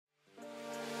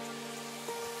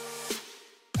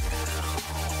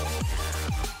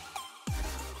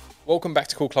Welcome back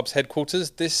to Cool Club's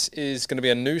headquarters. This is going to be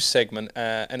a new segment,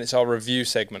 and it's our review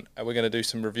segment. We're going to do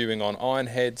some reviewing on iron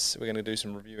heads, we're going to do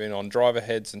some reviewing on driver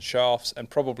heads and shafts, and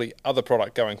probably other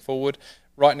product going forward.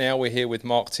 Right now, we're here with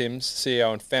Mark Timms,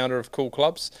 CEO and founder of Cool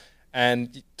Clubs,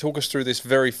 and talk us through this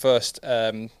very first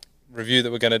review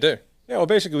that we're going to do. Yeah, well,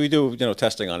 basically we do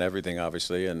testing on everything,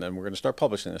 obviously, and then we're going to start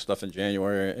publishing this stuff in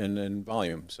January in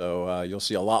volume. So you'll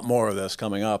see a lot more of this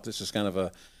coming up. This is kind of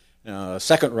a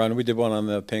second run. We did one on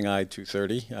the Ping I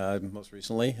 230 most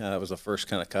recently. It was the first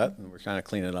kind of cut, and we're kind of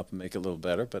cleaning it up and make it a little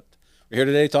better. But we're here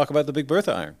today to talk about the Big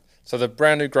Bertha iron. So the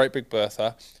brand new Great Big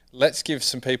Bertha. Let's give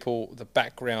some people the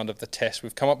background of the test.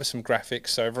 We've come up with some graphics,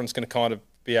 so everyone's going to kind of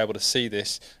be able to see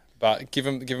this. But give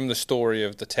them the story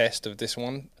of the test of this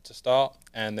one to start,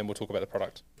 and then we'll talk about the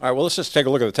product. All right, well, let's just take a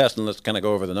look at the test, and let's kind of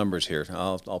go over the numbers here.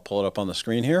 I'll pull it up on the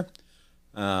screen here.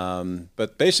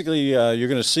 But basically, you're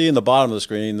going to see in the bottom of the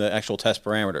screen the actual test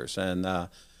parameters. And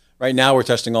right now we're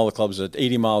testing all the clubs at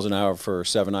 80 miles an hour for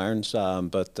 7 irons.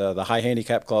 But the high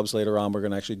handicap clubs later on, we're going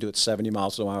to actually do it 70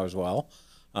 miles an hour as well.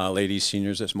 Ladies,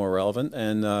 seniors, that's more relevant.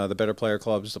 And the better player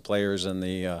clubs, the players, and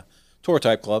the tour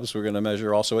type clubs, we're going to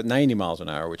measure also at 90 miles an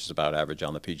hour, which is about average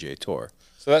on the PGA Tour.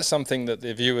 So that's something that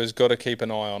the viewers got to keep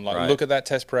an eye on. Like, right. Look at that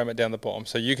test parameter down the bottom,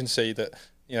 so you can see that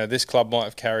this club might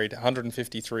have carried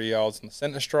 153 yards on the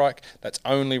centre strike. That's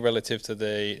only relative to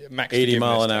the max 80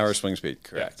 mile an test. hour swing speed,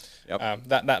 correct. Yeah.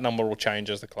 Yep. That number will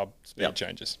change as the club speed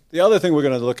changes. The other thing we're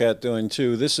going to look at doing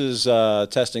too, this is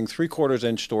testing 3/4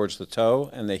 inch towards the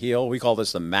toe and the heel. We call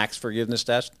this the max forgiveness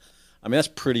test. I mean, that's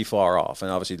pretty far off, and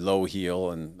obviously low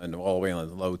heel and all the way on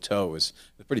the low toe is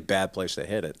a pretty bad place to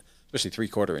hit it, especially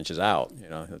 3/4 inches out.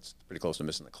 It's pretty close to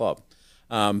missing the club.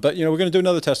 But we're going to do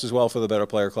another test as well for the better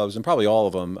player clubs, and probably all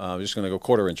of them. We're just going to go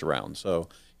 1/4 inch around. So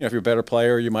if you're a better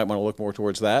player, you might want to look more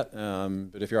towards that.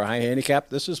 But if you're a high handicap,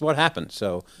 this is what happens.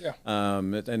 So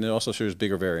and it also shows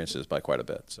bigger variances by quite a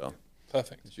bit. So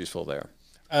perfect. It's useful there.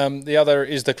 The other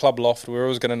is the club loft. We're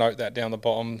always going to note that down the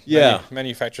bottom. Yeah.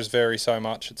 Manufacturers vary so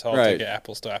much, it's hard to get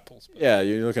apples to apples. Yeah,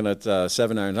 you're looking at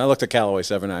 7 irons. I looked at Callaway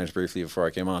 7 irons briefly before I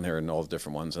came on here and all the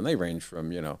different ones, and they range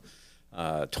from,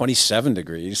 27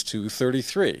 degrees to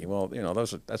 33. Well,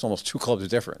 that's almost 2 clubs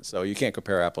difference, so you can't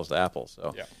compare apples to apples.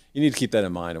 So you need to keep that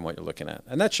in mind in what you're looking at.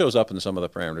 And that shows up in some of the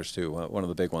parameters, too. One of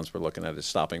the big ones we're looking at is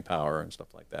stopping power and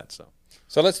stuff like that.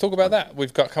 So let's talk about that.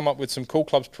 We've come up with some Cool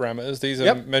Clubs parameters. These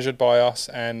are measured by us,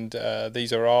 and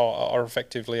these are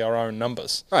effectively our own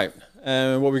numbers. Right.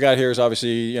 And what we got here is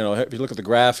obviously, if you look at the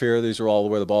graph here, these are all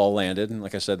where the ball landed. And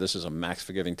like I said, this is a max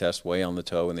forgiving test way on the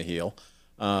toe and the heel.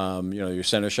 Your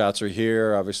center shots are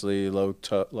here, obviously low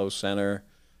center,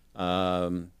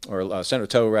 or center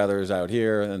toe rather is out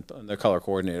here, and they're color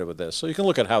coordinated with this. So you can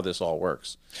look at how this all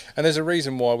works. And there's a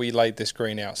reason why we laid this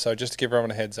green out. So just to give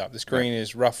everyone a heads up, this green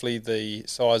is roughly the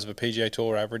size of a PGA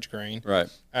Tour average green. Right.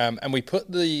 And we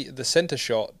put the center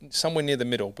shot somewhere near the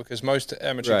middle because most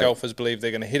amateur golfers believe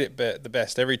they're going to hit it the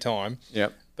best every time.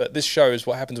 Yep. But this shows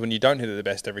what happens when you don't hit it the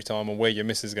best every time and where your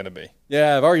miss is going to be.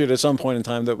 Yeah, I've argued at some point in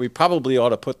time that we probably ought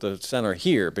to put the center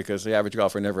here because the average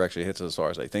golfer never actually hits it as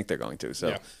far as they think they're going to.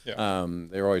 So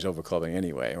they're always overclubbing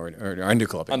anyway or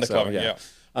underclubbing.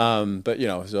 Underclubbing,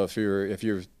 But so if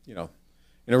you're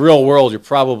in a real world, you're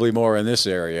probably more in this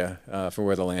area for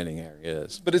where the landing area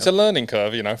is. But it's a learning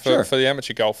curve, for the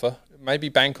amateur golfer. Maybe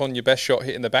bank on your best shot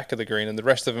hitting the back of the green, and the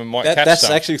rest of them might catch That's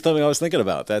some. actually something I was thinking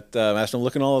about. That after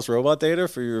looking at all this robot data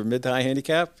for your mid to high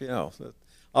handicap,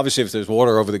 obviously if there's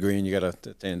water over the green, you got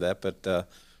to attain that. But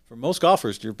for most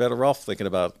golfers, you're better off thinking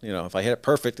about, if I hit it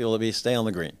perfect, it'll stay on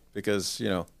the green because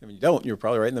if you don't, you're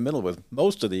probably right in the middle with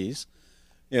most of these.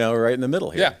 Right in the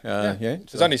middle here.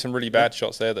 There's only some really bad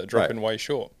shots there that are dropping way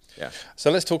short. Yeah.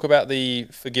 So let's talk about the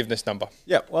forgiveness number.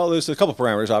 Yeah. Well, there's a couple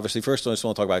parameters. Obviously, first I just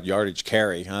want to talk about yardage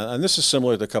carry, and this is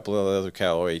similar to a couple of other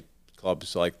Callaway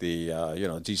clubs like the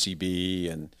DCB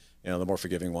and the more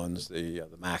forgiving ones, the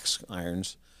Max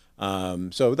irons.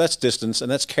 So that's distance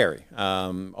and that's carry.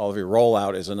 All of your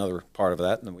rollout is another part of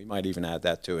that, and we might even add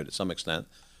that to it to some extent.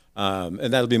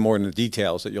 And that'll be more in the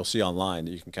details that you'll see online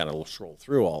that you can kind of scroll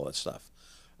through all that stuff.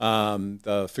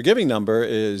 The forgiving number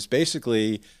is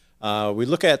basically we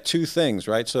look at 2 things,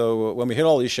 right? So when we hit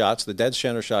all these shots, the dead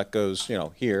center shot goes,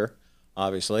 here,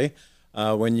 obviously.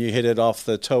 When you hit it off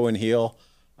the toe and heel,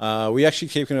 we actually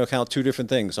take into account 2 different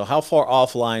things. So how far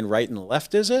offline right and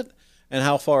left is it, and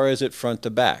how far is it front to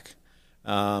back?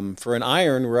 For an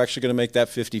iron, we're actually going to make that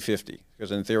 50-50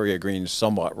 because in theory, a green is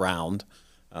somewhat round.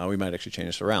 We might actually change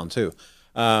this around too.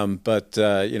 But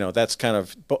that's kind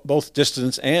of both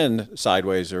distance and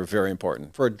sideways are very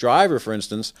important. For a driver, for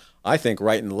instance, I think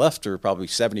right and left are probably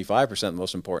 75%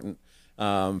 most important.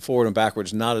 Forward and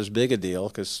backwards, not as big a deal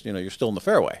because you're still in the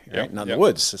fairway, right? Not in the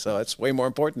woods. So it's way more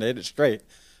important to hit it straight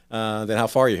than how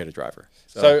far you hit a driver.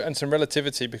 So, and some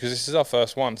relativity, because this is our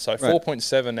first one. So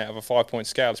 4.7 out of a 5-point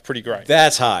scale is pretty great.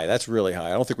 That's high. That's really high. I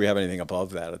don't think we have anything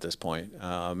above that at this point.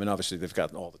 And obviously they've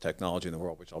got all the technology in the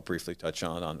world, which I'll briefly touch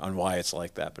on why it's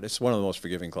like that. But it's one of the most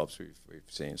forgiving clubs we've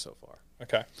seen so far.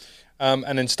 Okay.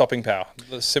 And then stopping power,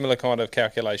 similar kind of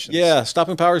calculations. Yeah,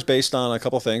 stopping power is based on a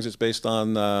couple of things. It's based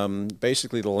on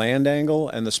basically the land angle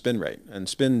and the spin rate. And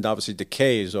spin obviously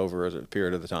decays over a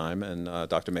period of the time. And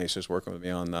Dr. Mesa is working with me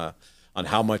on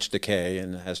how much decay,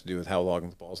 and it has to do with how long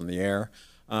the ball's in the air.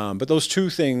 But those two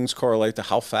things correlate to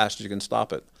how fast you can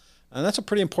stop it. And that's a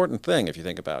pretty important thing if you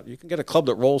think about it. You can get a club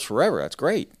that rolls forever. That's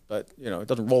great. But, it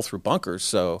doesn't roll through bunkers.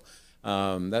 So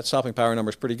that stopping power number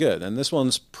is pretty good. And this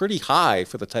one's pretty high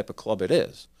for the type of club it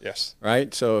is. Yes.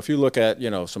 Right? So if you look at,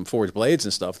 some forged blades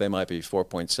and stuff, they might be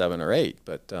 4.7 or 8.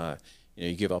 But,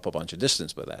 you give up a bunch of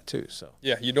distance with that too. So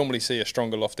yeah, you normally see a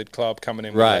stronger lofted club coming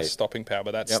in with less stopping power,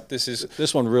 but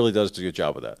this one really does do a good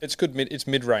job with that. It's good. It's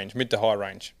mid range, mid to high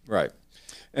range. Right,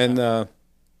 and and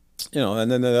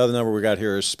then the other number we got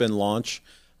here is spin launch.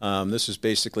 This is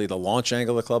basically the launch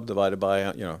angle of the club divided by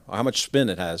how much spin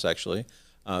it has actually,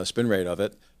 spin rate of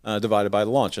it divided by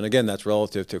the launch, and again that's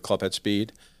relative to club head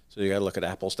speed. So you got to look at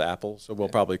apples to apples. So we'll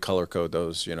probably color code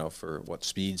those, for what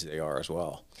speeds they are as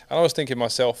well. And I was thinking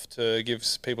myself to give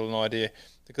people an idea,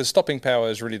 because stopping power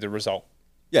is really the result.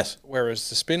 Yes. Whereas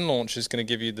the spin launch is going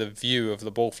to give you the view of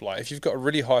the ball flight. If you've got a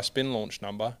really high spin launch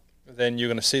number, then you're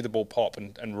going to see the ball pop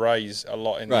and raise a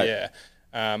lot in the air.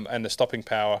 And the stopping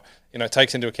power,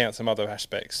 takes into account some other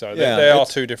aspects. So they are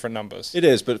two different numbers. It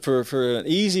is, but for an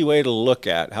easy way to look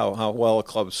at how well a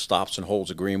club stops and holds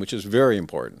a green, which is very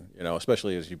important,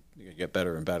 especially as you get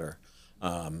better and better,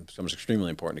 becomes extremely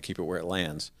important to keep it where it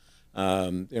lands.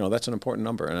 That's an important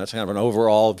number, and that's kind of an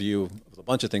overall view of a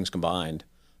bunch of things combined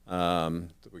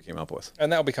that we came up with.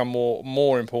 And that'll become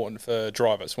more important for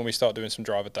drivers when we start doing some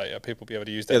driver data. People will be able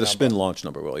to use that. Yeah, the spin launch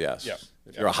number will, yes. Yeah.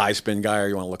 If you're a high spin guy or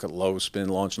you want to look at low spin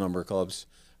launch number clubs,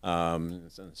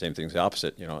 same thing's the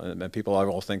opposite. And people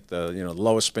all think the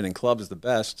lowest spinning club is the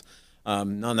best.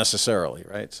 Not necessarily,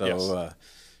 right? So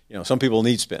some people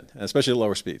need spin, especially at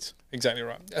lower speeds. Exactly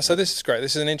right. So this is great.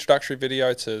 This is an introductory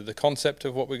video to the concept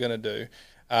of what we're going to do.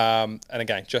 And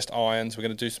again, just irons. We're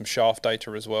going to do some shaft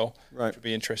data as well, which will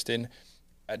be interesting.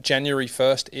 January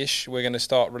 1st-ish, we're going to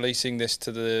start releasing this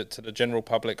to the general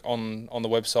public on the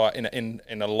website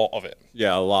in a lot of it.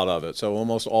 Yeah, a lot of it. So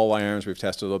almost all irons we've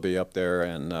tested will be up there,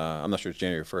 and I'm not sure it's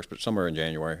January 1st, but somewhere in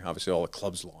January. Obviously, all the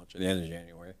clubs launch at the end of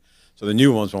January. So the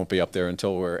new ones won't be up there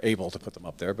until we're able to put them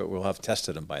up there, but we'll have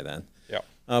tested them by then. Yeah.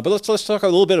 But let's talk a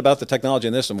little bit about the technology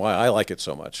in this and why I like it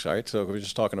so much. Right. So we're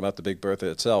just talking about the Big Bertha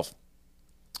itself.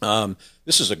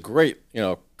 This is a great,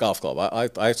 golf club.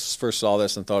 I first saw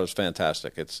this and thought it was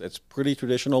fantastic. It's pretty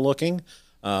traditional looking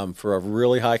for a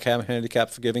really high handicap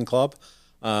forgiving club,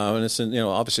 and it's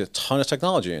obviously a ton of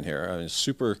technology in here. I mean, it's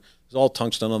all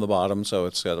tungsten on the bottom, so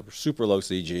it's got a super low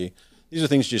CG. These are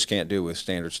things you just can't do with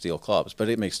standard steel clubs, but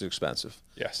it makes it expensive.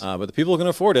 Yes. But the people who can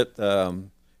afford it,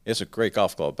 it's a great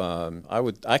golf club.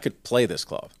 I could play this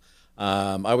club.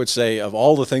 I would say of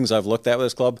all the things I've looked at with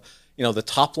this club, the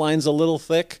top line's a little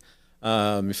thick.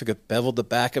 If you could bevel the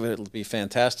back of it, it'll be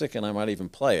fantastic, and I might even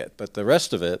play it. But the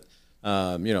rest of it,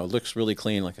 looks really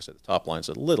clean. Like I said, the top line's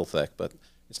a little thick, but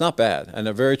it's not bad. And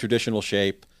a very traditional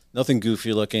shape, nothing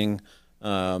goofy looking.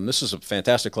 This is a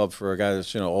fantastic club for a guy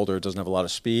that's older, doesn't have a lot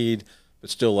of speed, but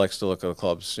still likes to look at the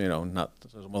clubs, not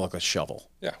more like a shovel.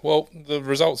 Yeah, well, the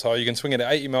results are you can swing it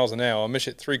at 80 miles an hour, miss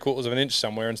it 3/4 of an inch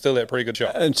somewhere, and still hit a pretty good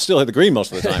shot. And still hit the green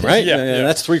most of the time, right? Yeah, and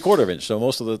that's 3/4 inch. So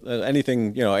most of the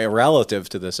anything relative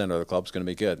to the center of the club is going to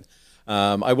be good.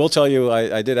 I will tell you,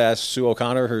 I did ask Sue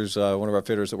O'Connor, who's one of our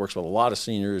fitters that works with a lot of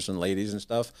seniors and ladies and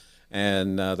stuff,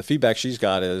 and the feedback she's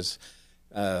got is.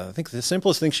 I think the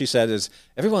simplest thing she said is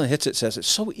everyone that hits it says it's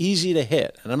so easy to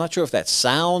hit, and I'm not sure if that's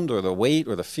sound or the weight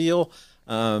or the feel,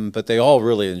 but they all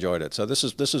really enjoyed it. So this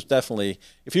is definitely,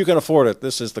 if you can afford it,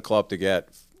 this is the club to get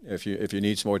if you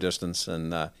need some more distance,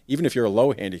 and even if you're a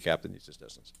low handicap that needs this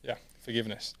distance. Yeah,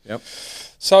 forgiveness. Yep.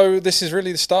 So this is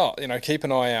really the start. Keep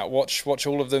an eye out, watch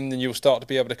all of them, and you'll start to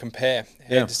be able to compare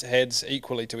heads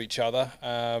equally to each other.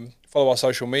 Follow our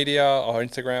social media, our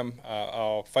Instagram,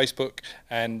 our Facebook,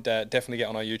 and definitely get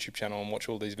on our YouTube channel and watch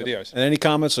all these videos. And any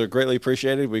comments are greatly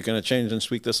appreciated. We're going to change and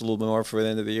tweak this a little bit more for the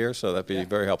end of the year, so that'd be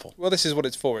very helpful. Well, this is what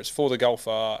it's for. It's for the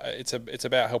golfer. It's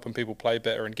about helping people play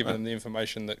better and giving them the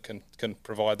information that can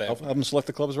provide that. Help them select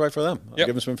the clubs right for them. Give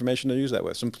them some information to use that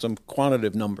with, some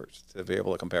quantitative numbers to be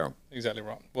able to compare them. Exactly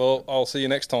right. Well, I'll see you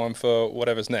next time for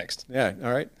whatever's next. Yeah,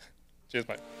 all right. Cheers,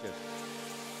 mate. Cheers.